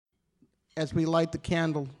as we light the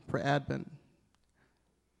candle for Advent,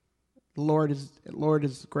 the Lord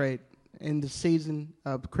is great. In the season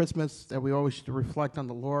of Christmas, that we always should reflect on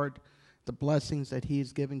the Lord, the blessings that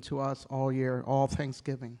He's given to us all year, all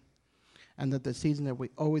Thanksgiving, and that the season that we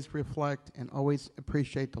always reflect and always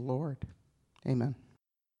appreciate the Lord. Amen.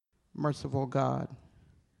 Merciful God,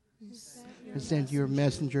 who sent your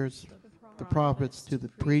messengers, the prophets, to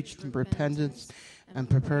preach repentance and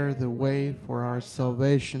prepare the way for our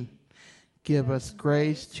salvation. Give us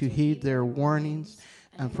grace to heed their warnings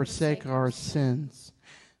and forsake our sins,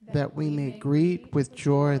 that we may greet with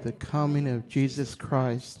joy the coming of Jesus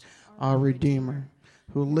Christ, our Redeemer,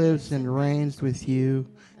 who lives and reigns with you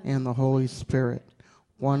and the Holy Spirit,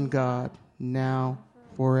 one God, now,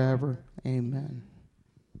 forever. Amen.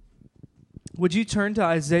 Would you turn to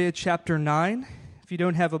Isaiah chapter 9? If you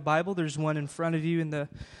don't have a Bible, there's one in front of you in the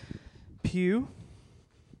pew.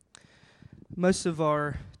 Most of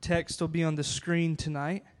our text will be on the screen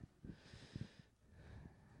tonight,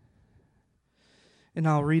 and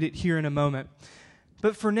I'll read it here in a moment.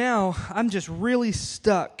 But for now, I'm just really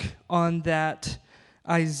stuck on that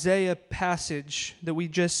Isaiah passage that we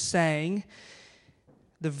just sang.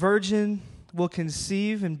 The virgin will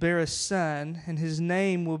conceive and bear a son, and his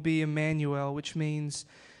name will be Emmanuel, which means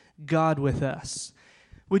God with us.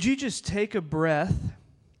 Would you just take a breath?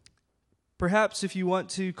 Perhaps if you want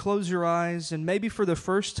to, close your eyes, and maybe for the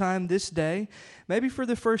first time this day, maybe for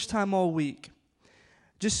the first time all week,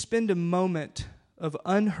 just spend a moment of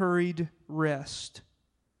unhurried rest.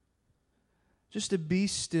 Just to be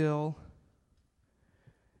still,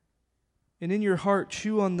 and in your heart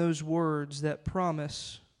chew on those words, that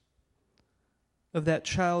promise of that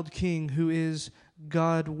child king who is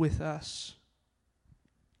God with us.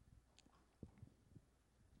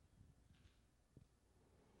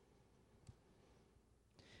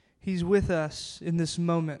 He's with us in this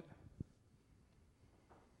moment.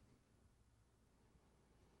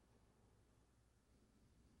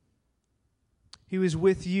 He was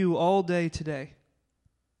with you all day today.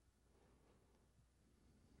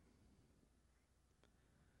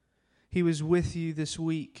 He was with you this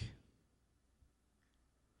week.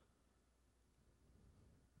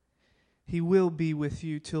 He will be with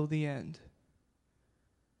you till the end.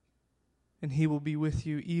 And He will be with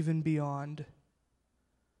you even beyond.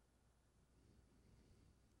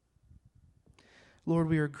 Lord,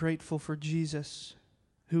 we are grateful for Jesus,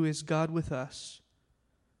 who is God with us.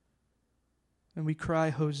 And we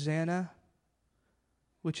cry, Hosanna,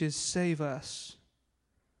 which is save us,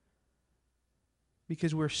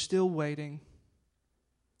 because we're still waiting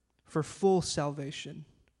for full salvation,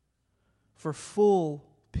 for full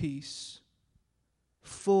peace,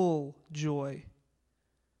 full joy,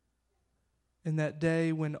 in that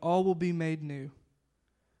day when all will be made new,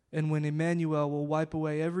 and when Emmanuel will wipe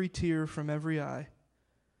away every tear from every eye,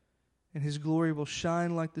 and His glory will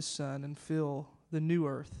shine like the sun and fill the new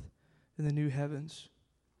earth and the new heavens.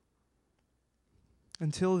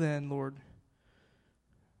 Until then, Lord,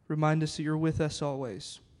 remind us that You're with us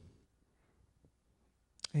always.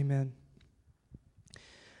 Amen.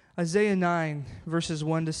 Isaiah 9, verses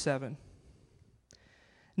 1 to 7.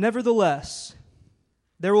 Nevertheless,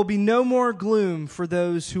 there will be no more gloom for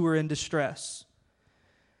those who are in distress.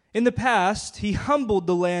 In the past, He humbled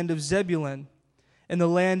the land of Zebulun and the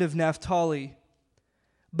land of Naphtali.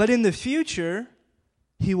 But in the future,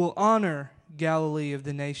 He will honor Galilee of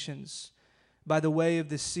the nations by the way of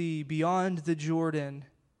the sea beyond the Jordan.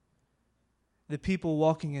 The people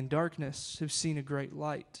walking in darkness have seen a great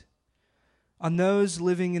light. On those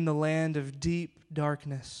living in the land of deep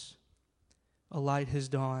darkness, a light has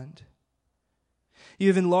dawned. You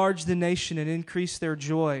have enlarged the nation and increased their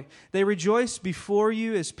joy. They rejoice before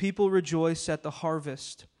You as people rejoice at the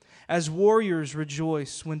harvest, as warriors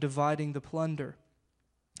rejoice when dividing the plunder.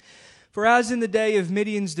 For as in the day of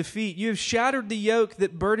Midian's defeat, You have shattered the yoke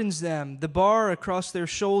that burdens them, the bar across their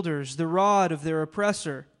shoulders, the rod of their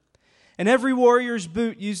oppressor. And every warrior's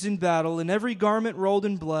boot used in battle and every garment rolled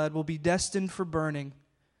in blood will be destined for burning,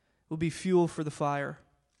 will be fuel for the fire.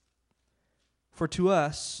 For to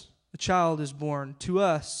us a child is born, to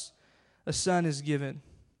us a son is given.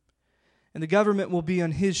 And the government will be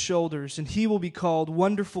on His shoulders, and He will be called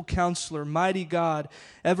Wonderful Counselor, Mighty God,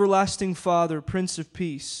 Everlasting Father, Prince of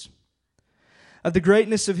Peace. Of the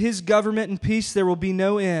greatness of His government and peace there will be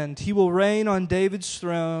no end. He will reign on David's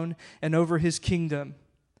throne and over His kingdom,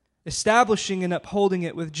 establishing and upholding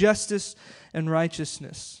it with justice and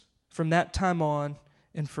righteousness from that time on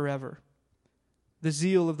and forever. The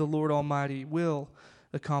zeal of the Lord Almighty will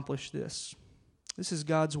accomplish this. This is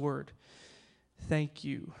God's word. Thank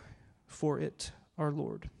You for it, our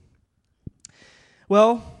Lord.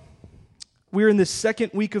 Well, We're in the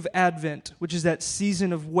second week of Advent, which is that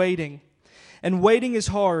season of waiting. And waiting is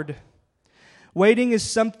hard. Waiting is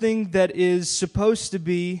something that is supposed to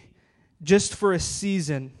be just for a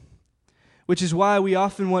season, which is why we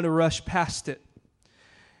often want to rush past it.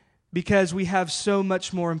 Because we have so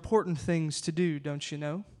much more important things to do, don't you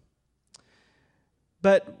know?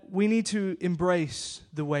 But we need to embrace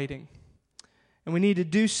the waiting. And we need to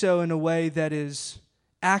do so in a way that is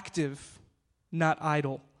active, not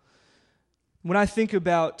idle. When I think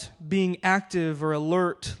about being active or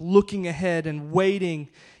alert, looking ahead and waiting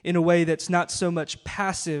in a way that's not so much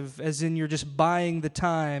passive, as in you're just buying the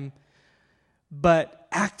time, but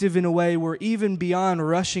active in a way where even beyond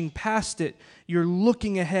rushing past it, you're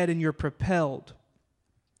looking ahead and you're propelled.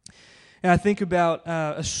 And I think about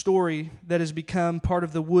a story that has become part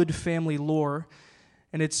of the Wood family lore,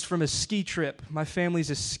 and it's from a ski trip. My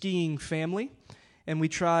family's a skiing family, and we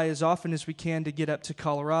try as often as we can to get up to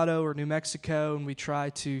Colorado or New Mexico, and we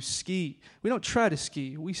try to ski. We don't try to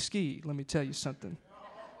ski, we ski, let me tell you something.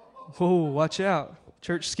 Whoa, watch out.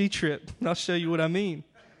 Church ski trip. I'll show you what I mean.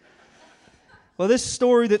 Well, this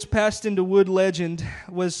story that's passed into Wood legend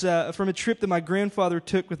was from a trip that my grandfather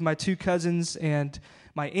took with my two cousins and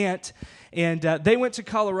my aunt, and they went to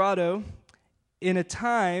Colorado in a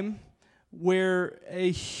time where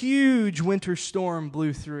a huge winter storm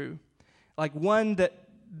blew through, like one that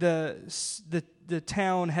the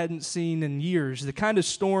town hadn't seen in years. The kind of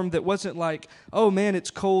storm that wasn't like, oh man, it's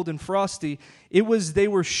cold and frosty. It was they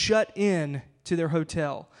were shut in to their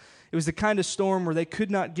hotel. It was the kind of storm where they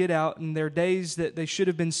could not get out, and their days that they should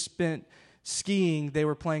have been spent skiing, they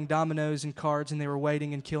were playing dominoes and cards, and they were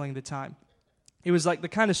waiting and killing the time. It was like the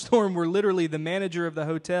kind of storm where literally the manager of the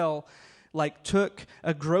hotel took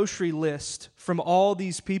a grocery list from all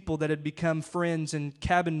these people that had become friends and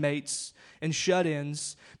cabin mates and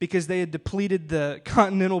shut-ins because they had depleted the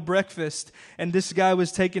continental breakfast, and this guy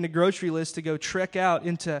was taking a grocery list to go trek out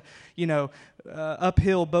into,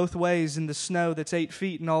 uphill both ways in the snow that's 8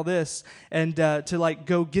 feet and all this, and to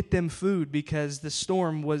go get them food because the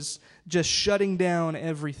storm was just shutting down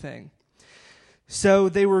everything. So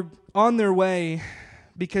they were on their way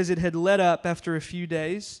because it had let up after a few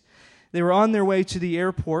days. They were on their way to the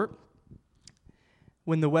airport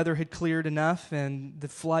when the weather had cleared enough and the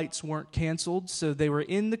flights weren't canceled. So they were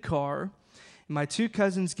in the car. My two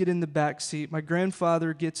cousins get in the back seat. My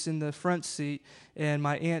grandfather gets in the front seat, and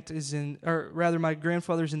my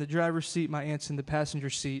grandfather's in the driver's seat, my aunt's in the passenger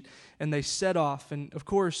seat, and they set off. And of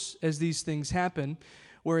course, as these things happen,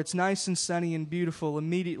 where it's nice and sunny and beautiful,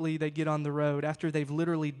 immediately they get on the road after they've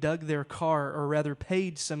literally dug their car, or rather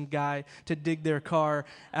paid some guy to dig their car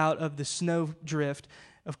out of the snow drift.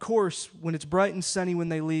 Of course, when it's bright and sunny when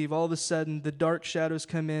they leave, all of a sudden the dark shadows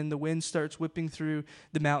come in, the wind starts whipping through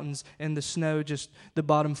the mountains, and the snow the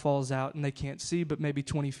bottom falls out, and they can't see but maybe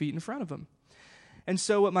 20 feet in front of them. And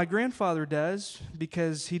so what my grandfather does,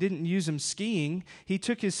 because he didn't use them skiing, he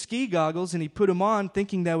took his ski goggles and he put them on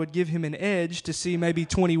thinking that would give him an edge to see maybe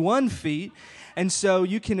 21 feet. And so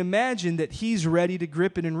you can imagine that he's ready to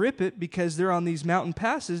grip it and rip it because they're on these mountain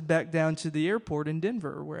passes back down to the airport in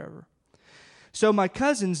Denver or wherever. So my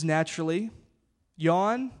cousins naturally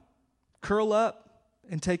yawn, curl up,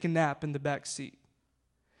 and take a nap in the back seat.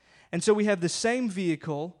 And so we have the same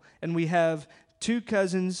vehicle, and we have two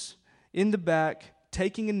cousins in the back,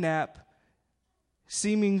 taking a nap,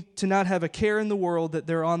 seeming to not have a care in the world that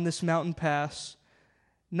they're on this mountain pass,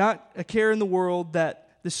 not a care in the world that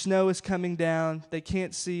the snow is coming down, they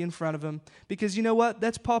can't see in front of them, because you know what?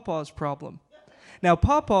 That's Pawpaw's problem. Now,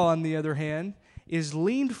 Pawpaw, on the other hand, is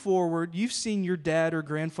leaned forward. You've seen your dad or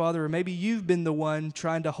grandfather, or maybe you've been the one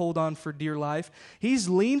trying to hold on for dear life. He's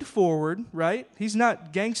leaned forward, right? He's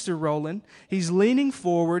not gangster rolling. He's leaning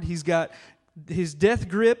forward. He's got his death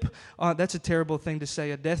grip, that's a terrible thing to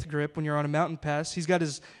say, a death grip when you're on a mountain pass. He's got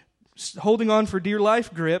his holding on for dear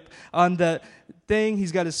life grip on the thing.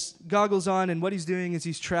 He's got his goggles on, and what he's doing is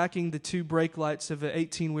he's tracking the two brake lights of an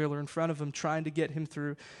 18-wheeler in front of him, trying to get him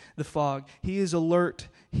through the fog. He is alert.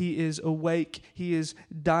 He is awake. He is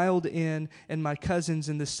dialed in, and my cousins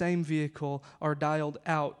in the same vehicle are dialed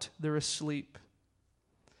out. They're asleep.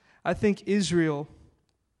 I think Israel,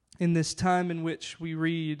 in this time in which we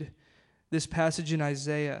read this passage in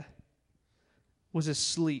Isaiah, was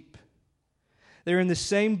asleep. They're in the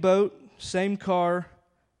same boat, same car,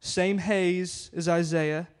 same haze as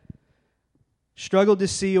Isaiah, struggled to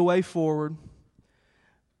see a way forward,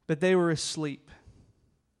 but they were asleep.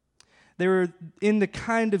 They were in the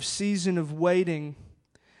kind of season of waiting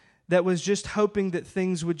that was just hoping that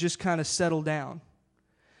things would just kind of settle down.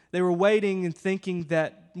 They were waiting and thinking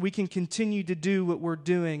that we can continue to do what we're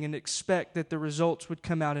doing and expect that the results would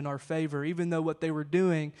come out in our favor, even though what they were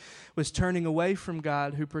doing was turning away from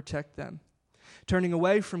God who protected them, turning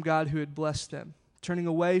away from God who had blessed them, turning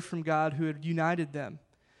away from God who had united them.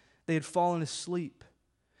 They had fallen asleep.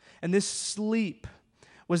 And this sleep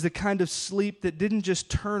was the kind of sleep that didn't just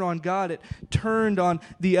turn on God, it turned on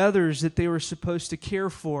the others that they were supposed to care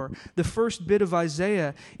for. The first bit of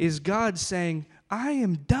Isaiah is God saying, I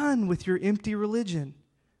am done with your empty religion.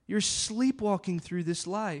 You're sleepwalking through this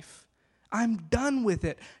life. I'm done with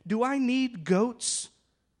it. Do I need goats?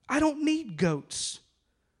 I don't need goats.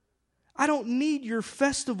 I don't need your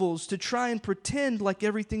festivals to try and pretend like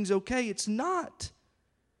everything's okay. It's not.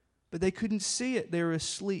 But they couldn't see it. They were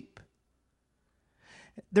asleep.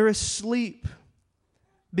 They're asleep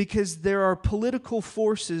because there are political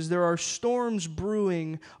forces, there are storms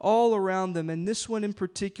brewing all around them. And this one in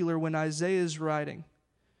particular, when Isaiah is writing,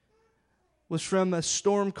 was from a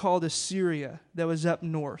storm called Assyria that was up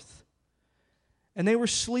north. And they were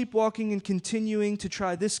sleepwalking and continuing to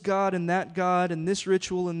try this god and this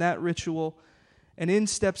ritual and that ritual. And in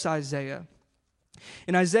steps Isaiah.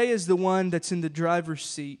 And Isaiah is the one that's in the driver's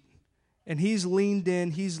seat. And he's leaned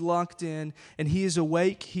in, he's locked in, and he is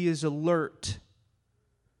awake, he is alert.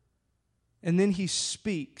 And then he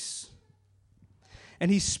speaks.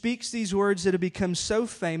 And he speaks these words that have become so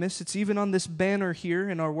famous. It's even on this banner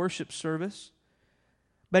here in our worship service.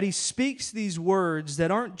 But he speaks these words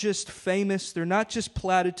that aren't just famous. They're not just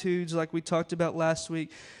platitudes like we talked about last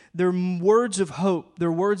week. They're words of hope.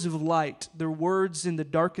 They're words of light. They're words in the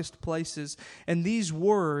darkest places. And these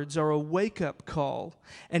words are a wake-up call.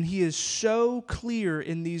 And he is so clear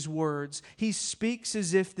in these words. He speaks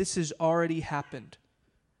as if this has already happened.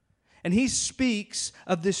 And he speaks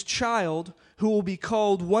of this child who will be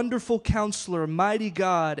called Wonderful Counselor, Mighty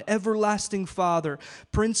God, Everlasting Father,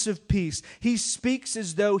 Prince of Peace. He speaks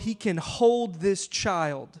as though he can hold this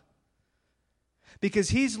child. Because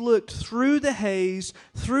he's looked through the haze,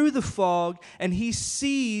 through the fog, and he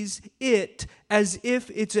sees it as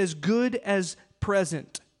if it's as good as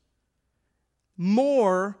present.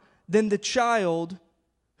 More than the child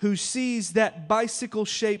who sees that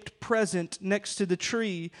bicycle-shaped present next to the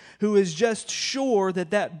tree, who is just sure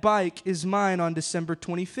that that bike is mine on December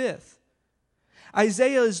 25th.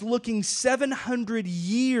 Isaiah is looking 700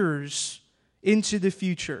 years into the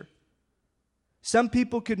future. Some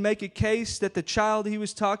people could make a case that the child he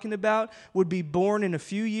was talking about would be born in a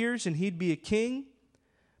few years and he'd be a king.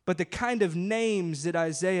 But the kind of names that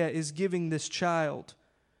Isaiah is giving this child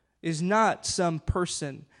is not some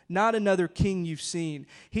person, not another king you've seen.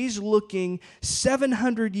 He's looking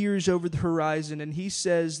 700 years over the horizon and he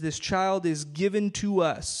says this child is given to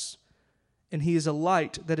us. And he is a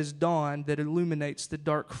light that has dawned that illuminates the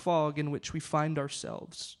dark fog in which we find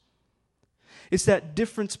ourselves. It's that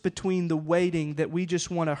difference between the waiting that we just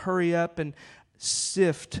want to hurry up and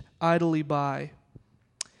sift idly by.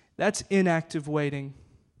 That's inactive waiting.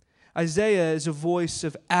 Isaiah is a voice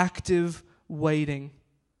of active waiting.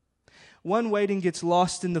 One waiting gets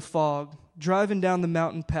lost in the fog, driving down the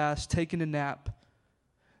mountain pass, taking a nap.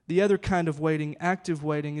 The other kind of waiting, active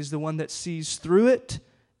waiting, is the one that sees through it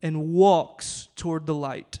and walks toward the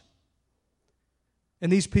light.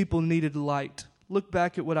 And these people needed light. Look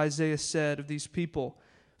back at what Isaiah said of these people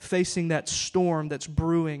facing that storm that's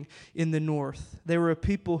brewing in the north. They were a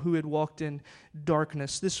people who had walked in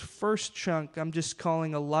darkness. This first chunk I'm just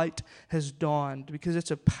calling a light has dawned because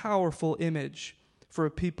it's a powerful image for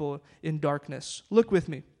a people in darkness. Look with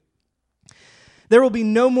me. There will be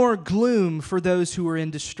no more gloom for those who are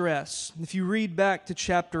in distress. If you read back to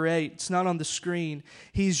chapter 8, it's not on the screen.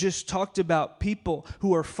 He's just talked about people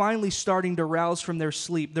who are finally starting to rouse from their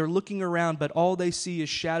sleep. They're looking around, but all they see is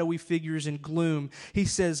shadowy figures and gloom. He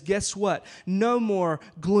says, guess what? No more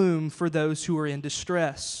gloom for those who are in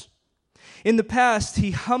distress. In the past,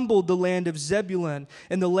 he humbled the land of Zebulun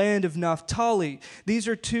and the land of Naphtali. These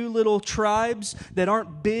are two little tribes that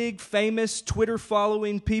aren't big, famous,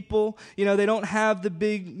 Twitter-following people. You know, they don't have the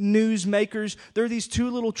big news makers. They're these two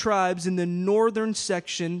little tribes in the northern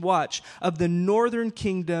section, of the northern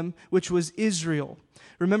kingdom, which was Israel.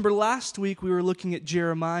 Remember last week we were looking at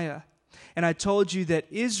Jeremiah, and I told you that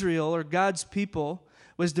Israel, or God's people,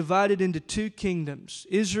 was divided into two kingdoms.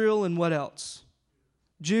 Israel and what else?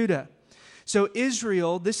 Judah. So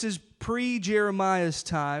Israel, this is pre-Jeremiah's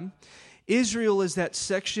time. Israel is that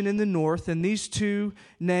section in the north, and these two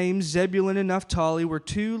names, Zebulun and Naphtali, were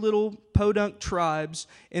two little podunk tribes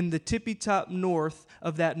in the tippy-top north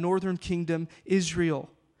of that northern kingdom, Israel.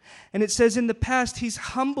 And it says in the past, he's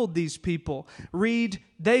humbled these people. Read,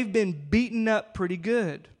 they've been beaten up pretty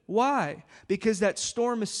good. Why? Because that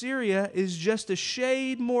storm Assyria is just a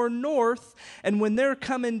shade more north, and when they're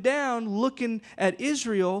coming down looking at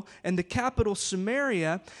Israel and the capital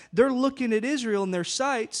Samaria, they're looking at Israel in their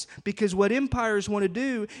sights, because what empires want to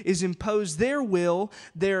do is impose their will,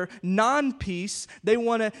 their non-peace. They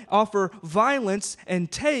want to offer violence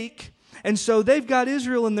and take. And so they've got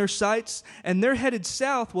Israel in their sights, and they're headed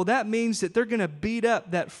south. Well, that means that they're going to beat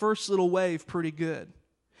up that first little wave pretty good.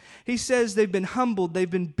 He says they've been humbled, they've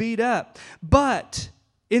been beat up. But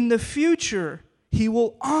in the future, he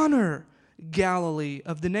will honor Galilee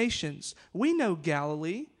of the nations. We know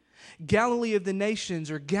Galilee. Galilee of the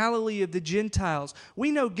nations, or Galilee of the Gentiles.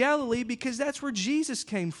 We know Galilee because that's where Jesus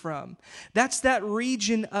came from. That's that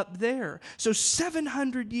region up there. So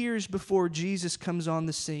 700 years before Jesus comes on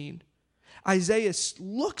the scene, Isaiah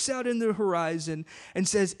looks out in the horizon and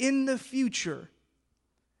says, in the future,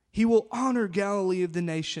 he will honor Galilee of the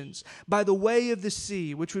nations by the way of the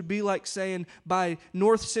sea, which would be like saying by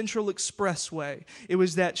North Central Expressway. It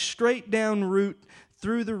was that straight down route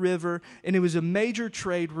through the river, and it was a major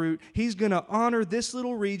trade route. He's going to honor this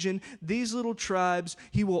little region, these little tribes.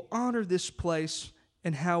 He will honor this place.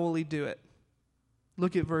 And how will he do it?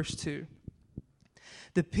 Look at verse 2.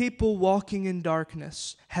 The people walking in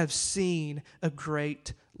darkness have seen a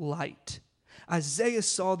great light. Isaiah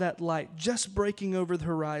saw that light just breaking over the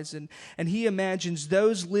horizon, and he imagines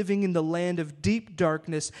those living in the land of deep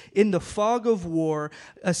darkness, in the fog of war,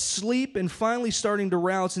 asleep and finally starting to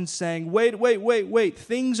rouse and saying, wait,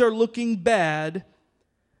 things are looking bad.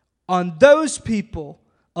 On those people,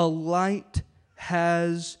 a light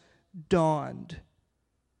has dawned.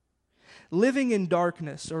 Living in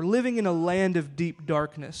darkness, or living in a land of deep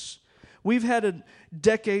darkness, we've had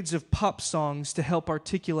decades of pop songs to help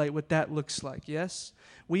articulate what that looks like, yes?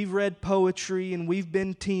 We've read poetry, and we've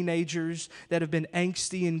been teenagers that have been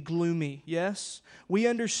angsty and gloomy, yes? We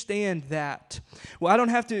understand that. Well, I don't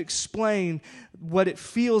have to explain what it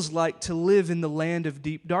feels like to live in the land of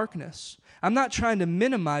deep darkness. I'm not trying to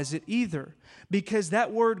minimize it either, because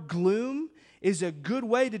that word gloom is a good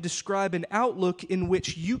way to describe an outlook in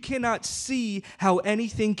which you cannot see how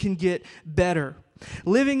anything can get better.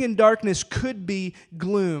 Living in darkness could be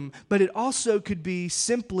gloom, but it also could be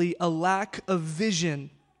simply a lack of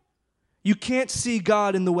vision. You can't see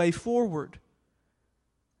God in the way forward.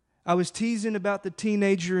 I was teasing about the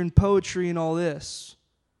teenager and poetry and all this.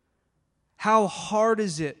 How hard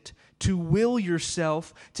is it to will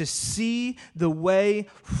yourself to see the way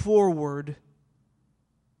forward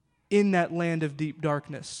in that land of deep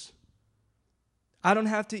darkness? I don't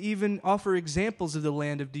have to even offer examples of the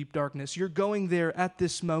land of deep darkness. You're going there at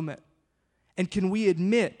this moment. And can we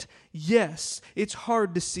admit, yes, it's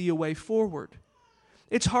hard to see a way forward.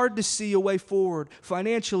 It's hard to see a way forward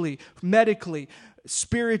financially, medically,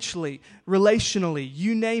 spiritually, relationally,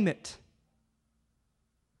 you name it.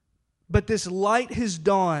 But this light has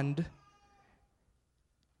dawned.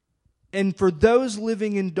 And for those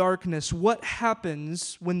living in darkness, what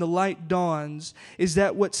happens when the light dawns is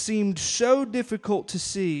that what seemed so difficult to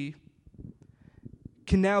see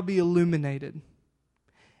can now be illuminated.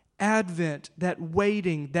 Advent, that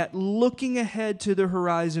waiting, that looking ahead to the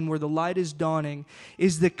horizon where the light is dawning,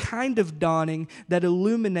 is the kind of dawning that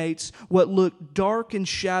illuminates what looked dark and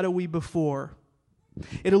shadowy before.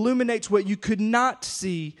 It illuminates what you could not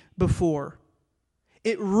see before.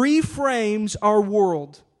 It reframes our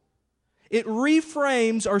world. It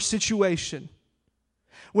reframes our situation.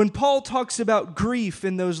 When Paul talks about grief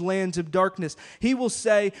in those lands of darkness, he will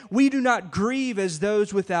say, we do not grieve as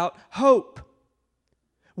those without hope.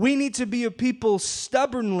 We need to be a people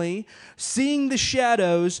stubbornly seeing the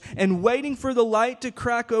shadows and waiting for the light to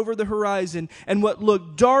crack over the horizon. And what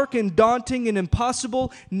looked dark and daunting and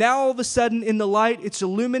impossible, now all of a sudden in the light it's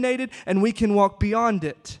illuminated and we can walk beyond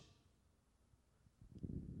it.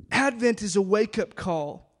 Advent is a wake-up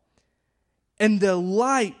call. And the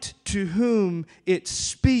light to whom it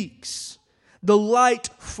speaks, the light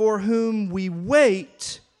for whom we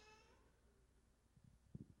wait,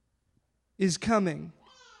 is coming.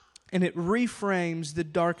 And it reframes the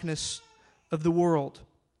darkness of the world.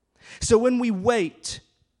 So when we wait,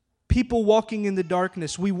 people walking in the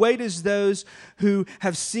darkness, we wait as those who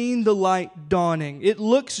have seen the light dawning. It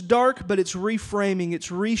looks dark, but it's reframing, it's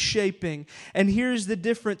reshaping. And here's the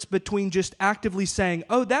difference between just actively saying,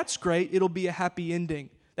 oh, that's great, it'll be a happy ending.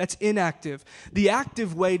 That's inactive. The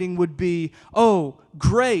active waiting would be, oh,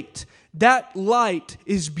 great, that light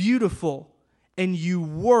is beautiful. And you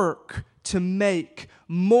work to make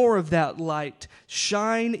more of that light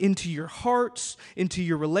shine into your hearts, into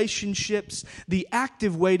your relationships. The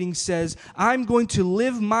active waiting says, I'm going to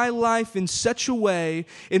live my life in such a way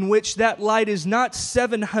in which that light is not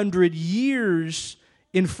 700 years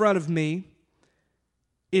in front of me.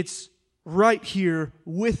 It's right here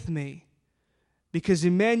with me. Because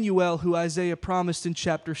Emmanuel, who Isaiah promised in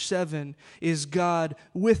chapter 7, is God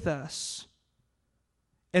with us.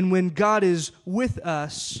 And when God is with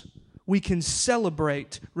us, we can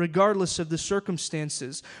celebrate regardless of the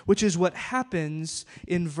circumstances, which is what happens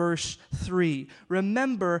in verse 3.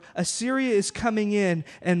 Remember, Assyria is coming in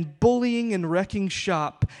and bullying and wrecking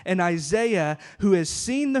shop. And Isaiah, who has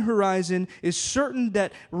seen the horizon, is certain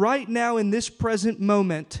that right now in this present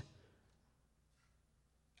moment,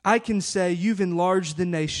 I can say, you've enlarged the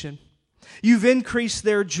nation. You've increased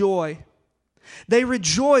their joy. They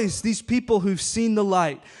rejoice, these people who've seen the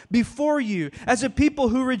light, before you, as a people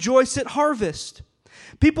who rejoice at harvest.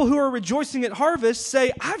 People who are rejoicing at harvest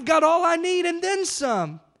say, I've got all I need and then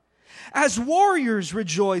some. As warriors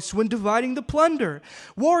rejoice when dividing the plunder.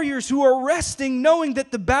 Warriors who are resting knowing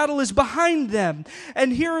that the battle is behind them.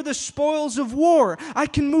 And here are the spoils of war. I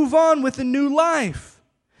can move on with a new life.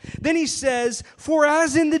 Then he says, for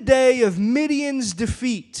as in the day of Midian's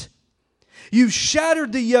defeat, you've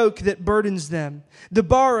shattered the yoke that burdens them, the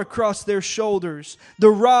bar across their shoulders, the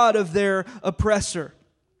rod of their oppressor.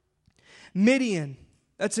 Midian,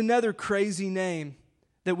 that's another crazy name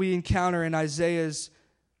that we encounter in Isaiah's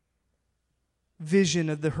vision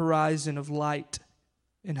of the horizon of light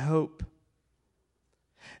and hope.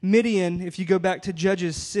 Midian, if you go back to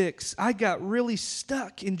Judges 6, I got really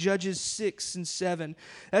stuck in Judges 6 and 7.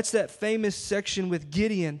 That's that famous section with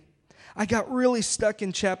Gideon. I got really stuck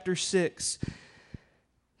in chapter 6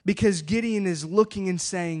 because Gideon is looking and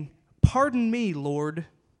saying, pardon me, Lord,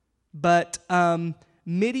 but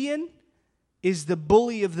Midian is the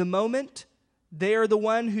bully of the moment. They are the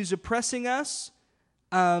one who's oppressing us.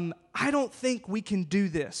 I don't think we can do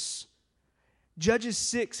this. Judges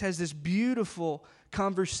 6 has this beautiful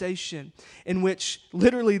conversation in which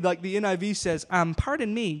literally, like the NIV says,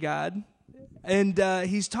 pardon me, God. And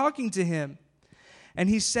he's talking to him. And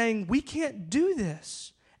he's saying, we can't do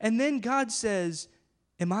this. And then God says,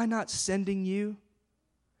 am I not sending you?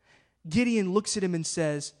 Gideon looks at him and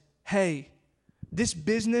says, hey, this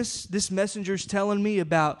business, this messenger's telling me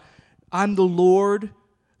about I'm the Lord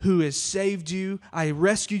who has saved you. I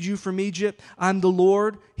rescued you from Egypt. I'm the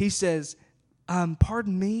Lord. He says,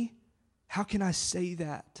 pardon me? How can I say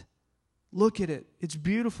that? Look at it. It's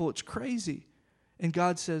beautiful. It's crazy. And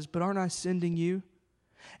God says, but aren't I sending you?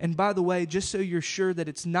 And by the way, just so you're sure that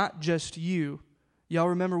it's not just you, y'all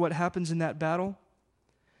remember what happens in that battle?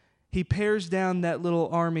 He pares down that little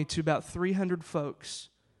army to about 300 folks.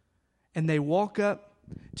 And they walk up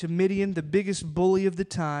to Midian, the biggest bully of the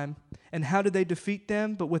time. And how did they defeat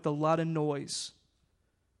them? But with a lot of noise.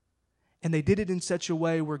 And they did it in such a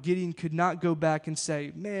way where Gideon could not go back and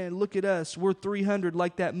say, man, look at us. We're 300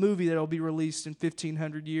 like that movie that will be released in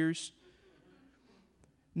 1,500 years.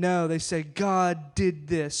 No, they say, God did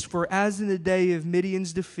this. For as in the day of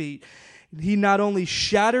Midian's defeat, he not only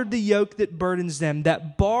shattered the yoke that burdens them,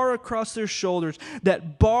 that bar across their shoulders,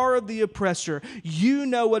 that bar of the oppressor. You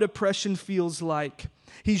know what oppression feels like.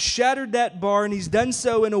 He's shattered that bar, and he's done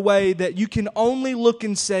so in a way that you can only look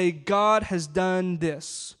and say, God has done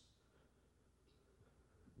this.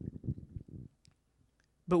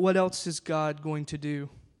 But what else is God going to do?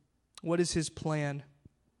 What is his plan?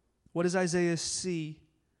 What does Isaiah see?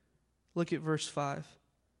 Look at verse 5.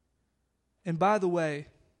 And by the way,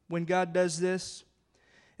 when God does this,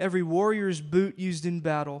 every warrior's boot used in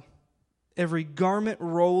battle, every garment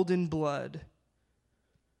rolled in blood,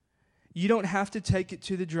 you don't have to take it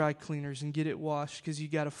to the dry cleaners and get it washed because you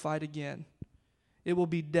got to fight again. It will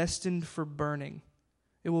be destined for burning.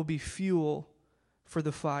 It will be fuel for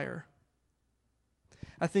the fire.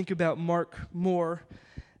 I think about Mark Moore.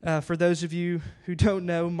 For those of you who don't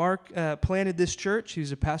know, Mark planted this church. He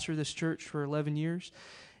was a pastor of this church for 11 years.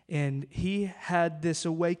 And he had this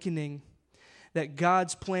awakening that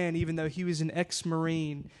God's plan, even though he was an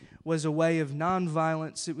ex-Marine, was a way of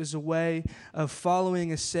nonviolence. It was a way of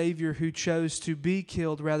following a Savior who chose to be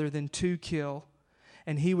killed rather than to kill.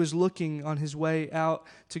 And he was looking on his way out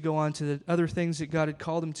to go on to the other things that God had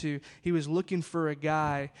called him to. He was looking for a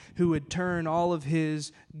guy who would turn all of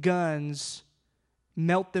his guns,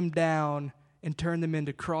 melt them down, and turn them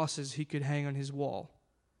into crosses he could hang on his wall.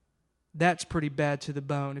 That's pretty bad to the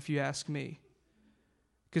bone, if you ask me.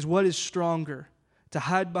 Because what is stronger? To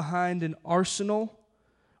hide behind an arsenal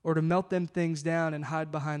or to melt them things down and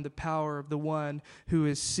hide behind the power of the one who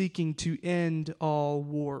is seeking to end all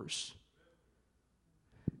wars?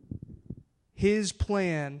 His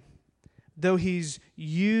plan, though He's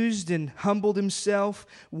used and humbled Himself,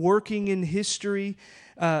 working in history,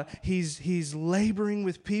 He's laboring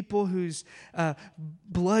with people whose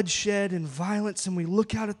bloodshed and violence, and we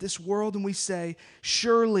look out at this world and we say,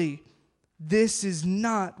 surely this is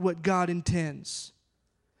not what God intends.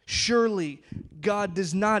 Surely God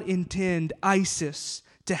does not intend ISIS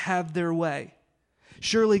to have their way.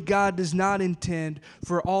 Surely God does not intend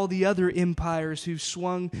for all the other empires who've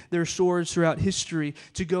swung their swords throughout history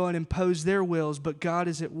to go and impose their wills, but God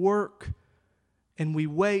is at work, and we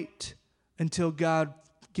wait until God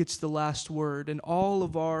gets the last word. And all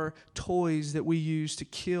of our toys that we use to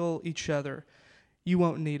kill each other, you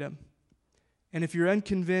won't need them. And if you're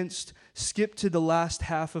unconvinced, skip to the last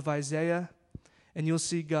half of Isaiah, and you'll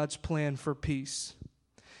see God's plan for peace.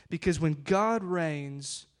 Because when God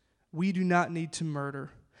reigns, we do not need to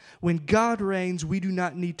murder. When God reigns, we do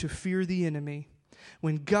not need to fear the enemy.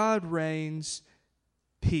 When God reigns,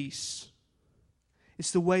 peace.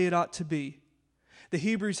 It's the way it ought to be. The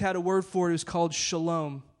Hebrews had a word for it. It was called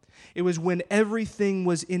shalom. It was when everything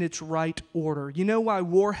was in its right order. You know why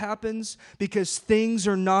war happens? Because things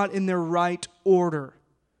are not in their right order.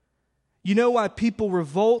 You know why people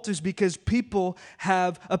revolt is because people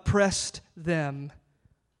have oppressed them.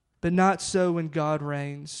 But not so when God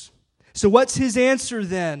reigns. So what's His answer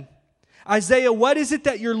then? Isaiah, what is it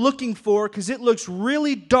that you're looking for? Because it looks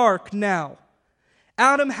really dark now.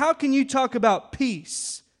 Adam, how can you talk about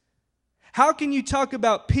peace? How can you talk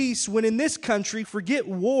about peace when in this country, forget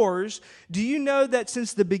wars, do you know that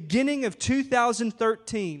since the beginning of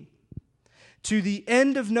 2013 to the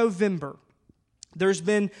end of November, there's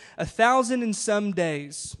been 1,000 and some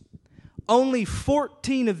days. Only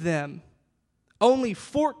 14 of them, only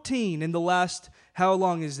 14 in the last, how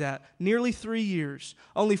long is that? Nearly 3 years.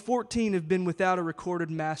 Only 14 have been without a recorded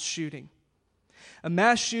mass shooting. A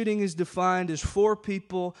mass shooting is defined as 4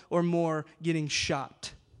 people or more getting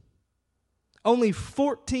shot. Only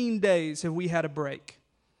 14 days have we had a break.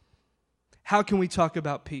 How can we talk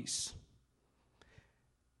about peace?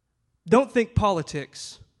 Don't think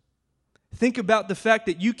politics. Think about the fact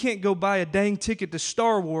that you can't go buy a dang ticket to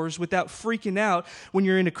Star Wars without freaking out when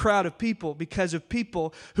you're in a crowd of people because of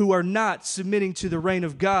people who are not submitting to the reign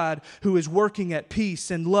of God, who is working at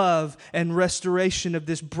peace and love and restoration of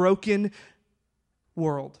this broken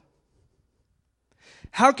world.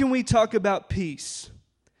 How can we talk about peace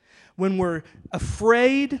when we're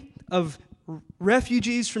afraid of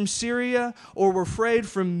refugees from Syria or we're afraid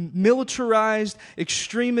from militarized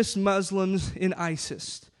extremist Muslims in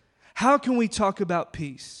ISIS? How can we talk about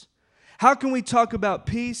peace? How can we talk about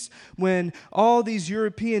peace when all these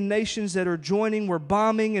European nations that are joining, we're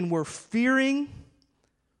bombing and we're fearing?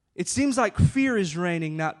 It seems like fear is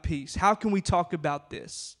reigning, not peace. How can we talk about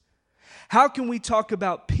this? How can we talk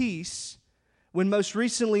about peace when most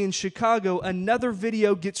recently in Chicago, another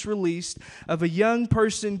video gets released of a young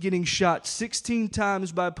person getting shot 16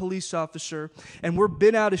 times by a police officer, and we're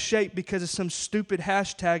bent out of shape because of some stupid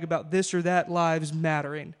hashtag about this or that lives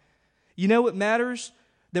mattering? You know what matters?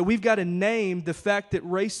 That we've got to name the fact that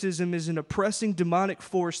racism is an oppressing demonic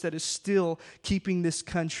force that is still keeping this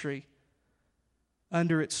country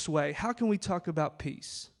under its sway. How can we talk about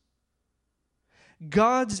peace?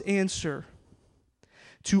 God's answer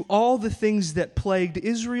to all the things that plagued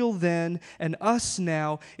Israel then and us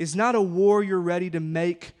now is not a warrior ready to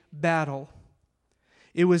make battle.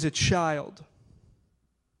 It was a child.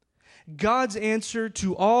 God's answer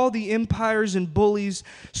to all the empires and bullies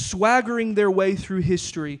swaggering their way through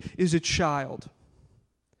history is a child.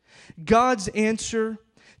 God's answer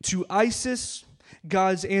to ISIS,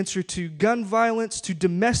 God's answer to gun violence, to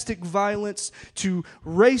domestic violence, to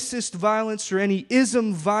racist violence or any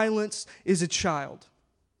ism violence is a child.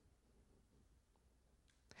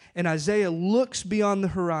 And Isaiah looks beyond the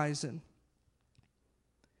horizon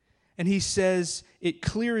and he says, it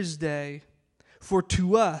clear as day, for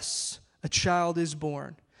to us a child is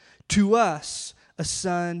born, to us a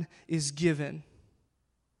son is given.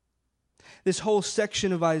 This whole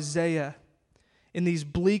section of Isaiah, in these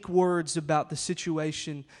bleak words about the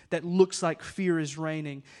situation that looks like fear is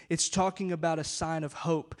reigning, it's talking about a sign of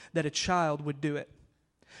hope that a child would do it.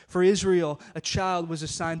 For Israel, a child was a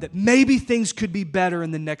sign that maybe things could be better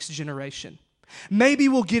in the next generation. Maybe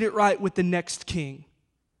we'll get it right with the next king.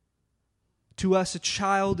 To us, a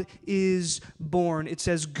child is born. It's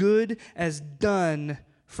as good as done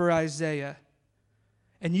for Isaiah.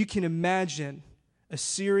 And you can imagine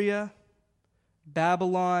Assyria,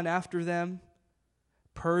 Babylon after them,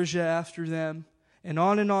 Persia after them, and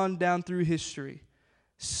on down through history,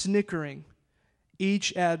 snickering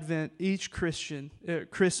each Advent, each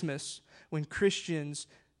Christmas, when Christians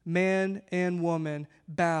man and woman,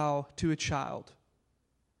 bow to a child.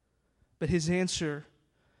 But his answer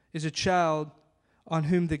is a child on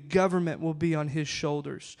whom the government will be on his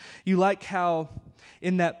shoulders. You like how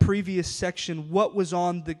in that previous section, what was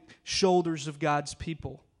on the shoulders of God's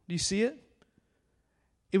people? Do you see it?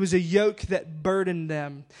 It was a yoke that burdened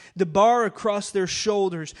them. The bar across their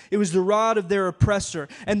shoulders, it was the rod of their oppressor.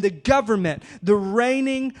 And the government, the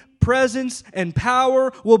reigning presence and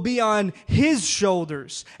power will be on his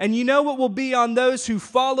shoulders. And you know what will be on those who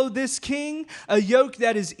follow this king? A yoke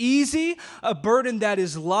that is easy, a burden that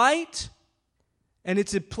is light. And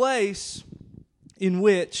it's a place in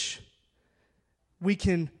which we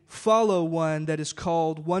can follow one that is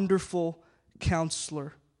called Wonderful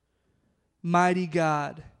Counselor, Mighty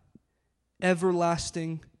God,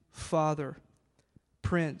 Everlasting Father,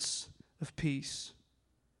 Prince of Peace.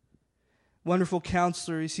 Wonderful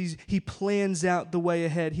Counselor, he plans out the way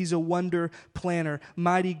ahead. He's a wonder planner.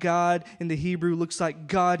 Mighty God in the Hebrew looks like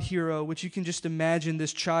God hero, which you can just imagine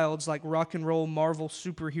this child's like rock and roll Marvel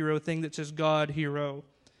superhero thing that says God hero.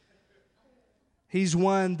 He's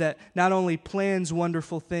one that not only plans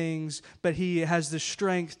wonderful things, but he has the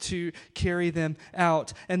strength to carry them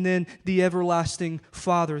out. And then the everlasting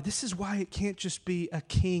Father. This is why it can't just be a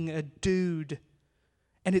king, a dude.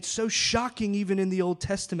 And it's so shocking even in the Old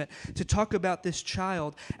Testament to talk about this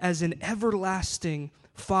child as an everlasting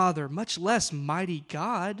Father, much less mighty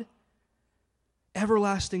God.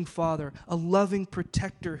 Everlasting Father, a loving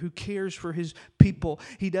protector who cares for his people.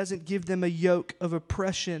 He doesn't give them a yoke of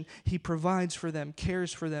oppression. He provides for them,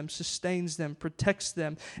 cares for them, sustains them, protects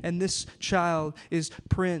them. And this child is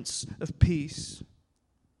Prince of Peace.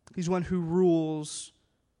 He's one who rules,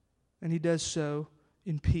 and he does so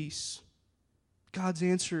in peace. God's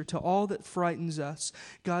answer to all that frightens us,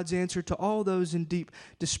 God's answer to all those in deep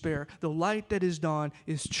despair. The light that is dawn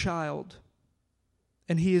is child.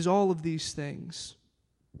 And he is all of these things.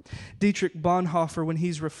 Dietrich Bonhoeffer, when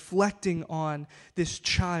he's reflecting on this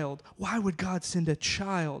child, why would God send a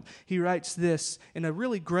child? He writes this in a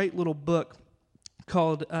really great little book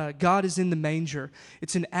called God is in the Manger.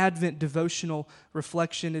 It's an Advent devotional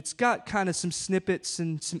reflection. It's got kind of some snippets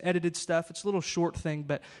and some edited stuff. It's a little short thing,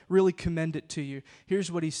 but really commend it to you.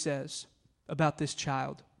 Here's what he says about this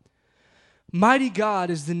child. Mighty God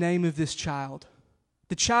is the name of this child.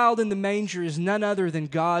 The child in the manger is none other than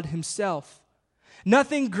God himself.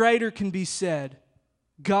 Nothing greater can be said.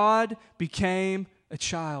 God became a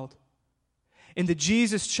child. In the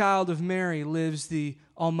Jesus child of Mary lives the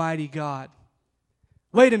Almighty God.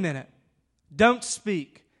 Wait a minute. Don't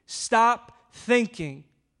speak. Stop thinking.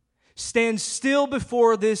 Stand still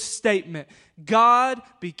before this statement. God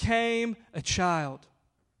became a child.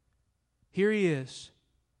 Here he is,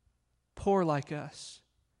 poor like us,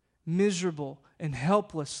 miserable and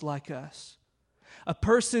helpless like us, a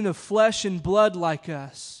person of flesh and blood like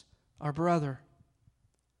us, our brother.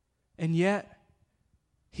 And yet,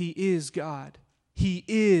 he is God. He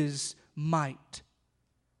is might.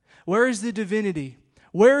 Where is the divinity?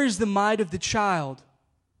 Where is the might of the child?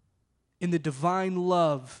 In the divine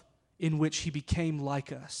love in which he became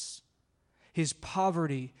like us. His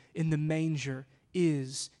poverty in the manger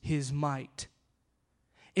is his might.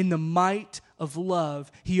 In the might of love,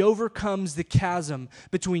 he overcomes the chasm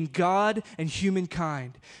between God and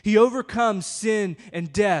humankind. He overcomes sin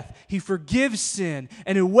and death. He forgives sin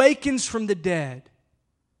and awakens from the dead.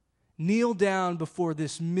 Kneel down before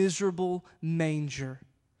this miserable manger,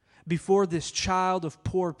 before this child of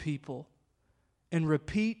poor people, and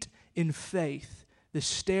repeat in faith the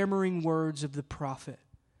stammering words of the prophet,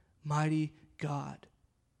 Mighty God,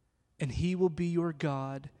 and he will be your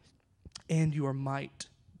God and your might.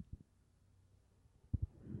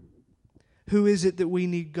 Who is it that we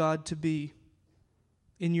need God to be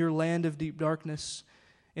in your land of deep darkness,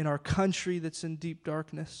 in our country that's in deep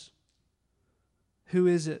darkness? Who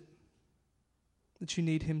is it that you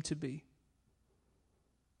need him to be?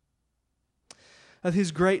 Of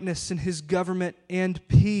his greatness and his government and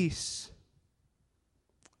peace,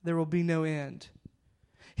 there will be no end.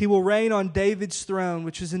 He will reign on David's throne,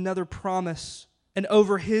 which is another promise, and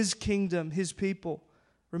over his kingdom, his people.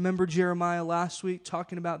 Remember Jeremiah last week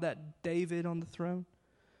talking about that David on the throne?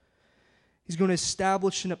 He's going to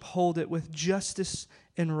establish and uphold it with justice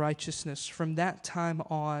and righteousness from that time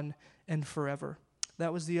on and forever.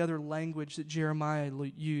 That was the other language that Jeremiah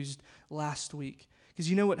used last week. Because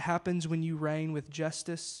you know what happens when you reign with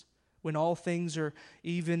justice? When all things are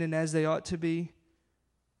even and as they ought to be?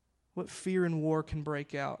 What fear and war can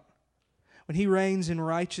break out? When he reigns in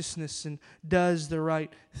righteousness and does the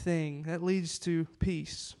right thing, that leads to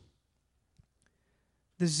peace.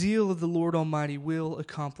 The zeal of the Lord Almighty will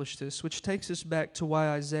accomplish this, which takes us back to why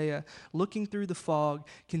Isaiah, looking through the fog,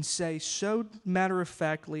 can say so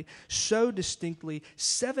matter-of-factly, so distinctly,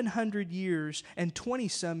 700 years and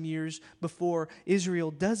 20-some years before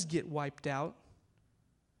Israel does get wiped out,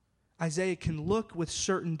 Isaiah can look with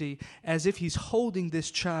certainty as if he's holding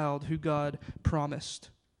this child who God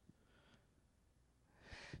promised.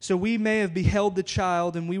 So we may have beheld the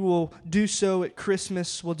child, and we will do so at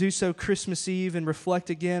Christmas. We'll do so Christmas Eve and reflect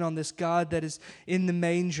again on this God that is in the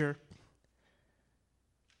manger.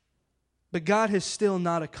 But God has still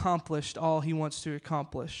not accomplished all He wants to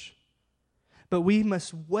accomplish. But we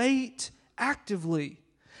must wait actively.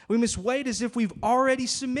 We must wait as if we've already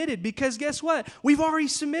submitted, because guess what? We've already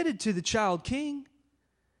submitted to the child king.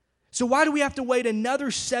 So why do we have to wait another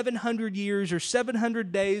 700 years or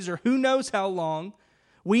 700 days or who knows how long?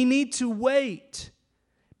 We need to wait,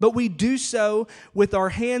 but we do so with our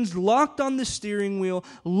hands locked on the steering wheel,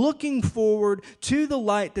 looking forward to the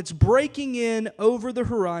light that's breaking in over the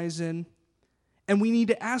horizon. And we need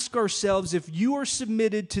to ask ourselves, if you are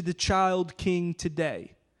submitted to the child king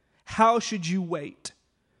today, how should you wait?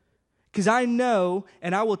 Because I know,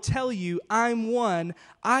 and I will tell you, I'm one,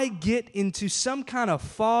 I get into some kind of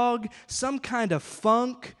fog, some kind of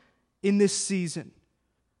funk in this season.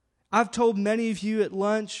 I've told many of you at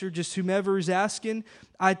lunch or just whomever is asking,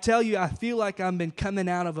 I tell you, I feel like I've been coming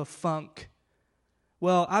out of a funk.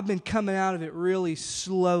 Well, I've been coming out of it really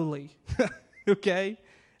slowly, okay?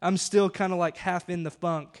 I'm still kind of like half in the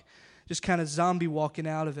funk, just kind of zombie walking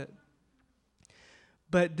out of it.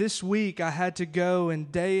 But this week I had to go and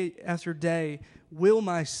day after day will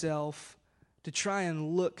myself to try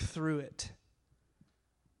and look through it.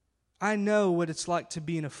 I know what it's like to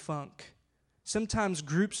be in a funk. Sometimes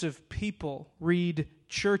groups of people, read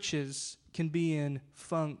churches, can be in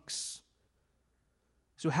funks.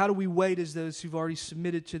 So how do we wait as those who've already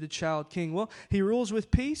submitted to the child king? Well, He rules with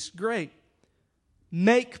peace. Great.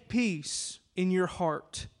 Make peace in your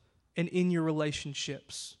heart and in your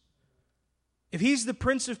relationships. If He's the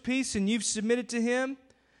Prince of Peace and you've submitted to Him,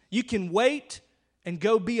 you can wait and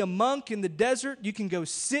go be a monk in the desert. You can go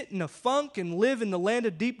sit in a funk and live in the land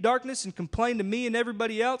of deep darkness and complain to me and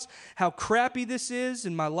everybody else how crappy this is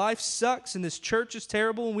and my life sucks and this church is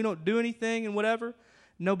terrible and we don't do anything and whatever.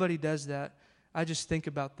 Nobody does that. I just think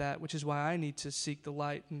about that, which is why I need to seek the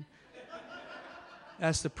light and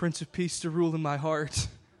ask the Prince of Peace to rule in my heart.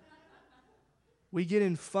 We get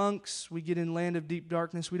in funks, we get in land of deep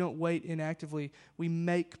darkness, we don't wait inactively. We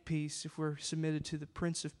make peace if we're submitted to the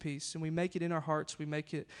Prince of Peace. And we make it in our hearts, we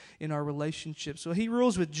make it in our relationships. So He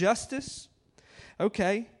rules with justice.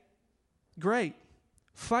 Okay, great.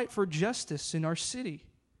 Fight for justice in our city.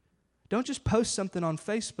 Don't just post something on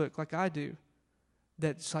Facebook like I do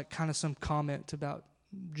that's like kind of some comment about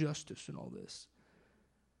justice and all this.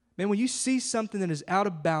 Man, when you see something that is out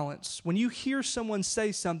of balance, when you hear someone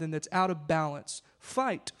say something that's out of balance,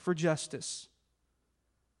 fight for justice.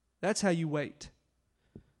 That's how you wait.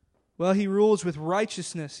 Well, He rules with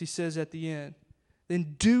righteousness, He says at the end.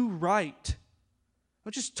 Then do right.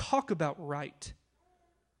 Don't just talk about right.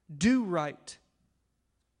 Do right.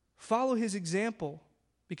 Follow His example,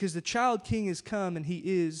 because the child king has come and He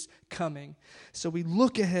is coming. So we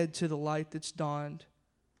look ahead to the light that's dawned.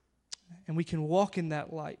 And we can walk in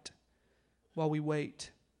that light while we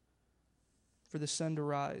wait for the sun to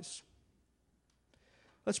rise.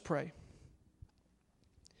 Let's pray.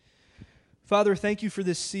 Father, thank You for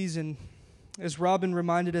this season. As Robin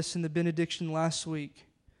reminded us in the benediction last week,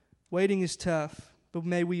 waiting is tough, but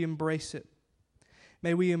may we embrace it.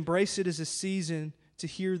 May we embrace it as a season to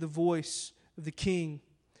hear the voice of the King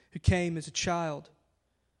who came as a child.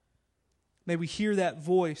 May we hear that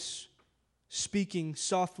voice speaking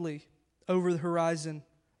softly over the horizon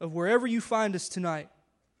of wherever You find us tonight.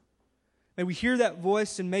 May we hear that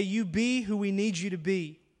voice, and may You be who we need You to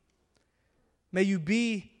be. May You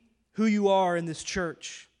be who You are in this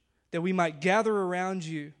church, that we might gather around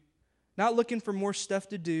You, not looking for more stuff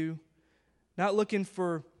to do, not looking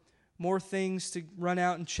for more things to run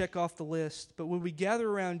out and check off the list, but when we gather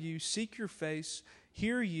around You, seek Your face,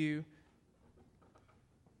 hear You,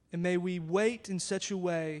 and may we wait in such a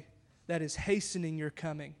way that is hastening Your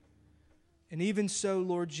coming. And even so,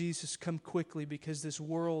 Lord Jesus, come quickly, because this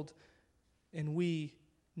world and we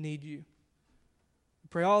need You. We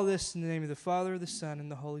pray all this in the name of the Father, the Son,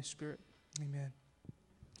 and the Holy Spirit. Amen.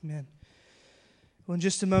 Amen. Well, in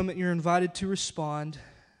just a moment, you're invited to respond.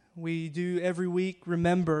 We do every week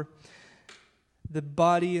remember the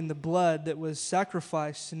body and the blood that was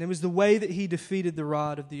sacrificed, and it was the way that He defeated the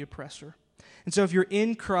rod of the oppressor. And so if you're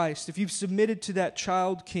in Christ, if you've submitted to that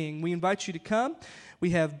child king, we invite you to come.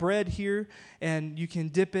 We have bread here, and you can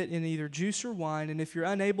dip it in either juice or wine. And if you're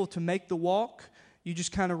unable to make the walk, you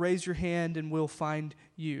just kind of raise your hand, and we'll find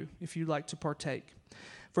you if you'd like to partake.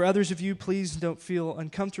 For others of you, please don't feel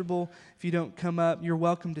uncomfortable. If you don't come up, you're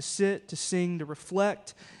welcome to sit, to sing, to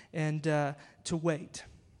reflect, and to wait.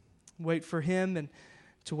 Wait for Him and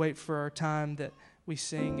to wait for our time that we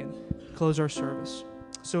sing and close our service.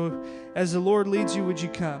 So as the Lord leads you, would you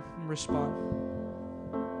come and respond?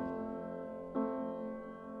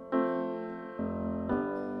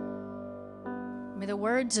 May the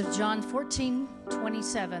words of John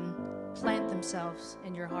 14:27 plant themselves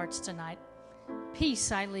in your hearts tonight.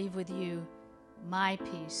 Peace I leave with you, my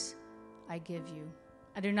peace I give you.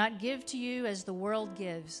 I do not give to you as the world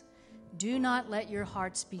gives. Do not let your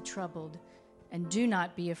hearts be troubled, and do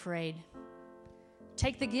not be afraid.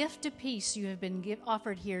 Take the gift of peace you have been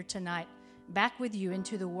offered here tonight back with you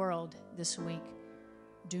into the world this week.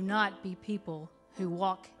 Do not be people who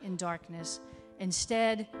walk in darkness.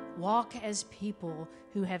 Instead, walk as people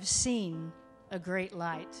who have seen a great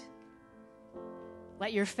light.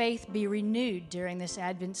 Let your faith be renewed during this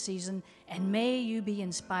Advent season, and may you be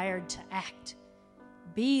inspired to act.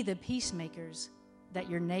 Be the peacemakers that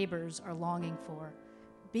your neighbors are longing for.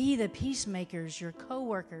 Be the peacemakers your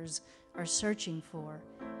coworkers are searching for.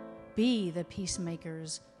 Be the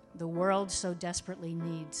peacemakers the world so desperately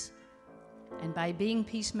needs. And by being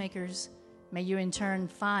peacemakers, may you in turn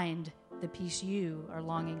find the peace you are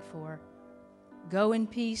longing for. Go in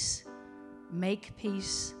peace, make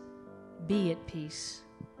peace, be at peace.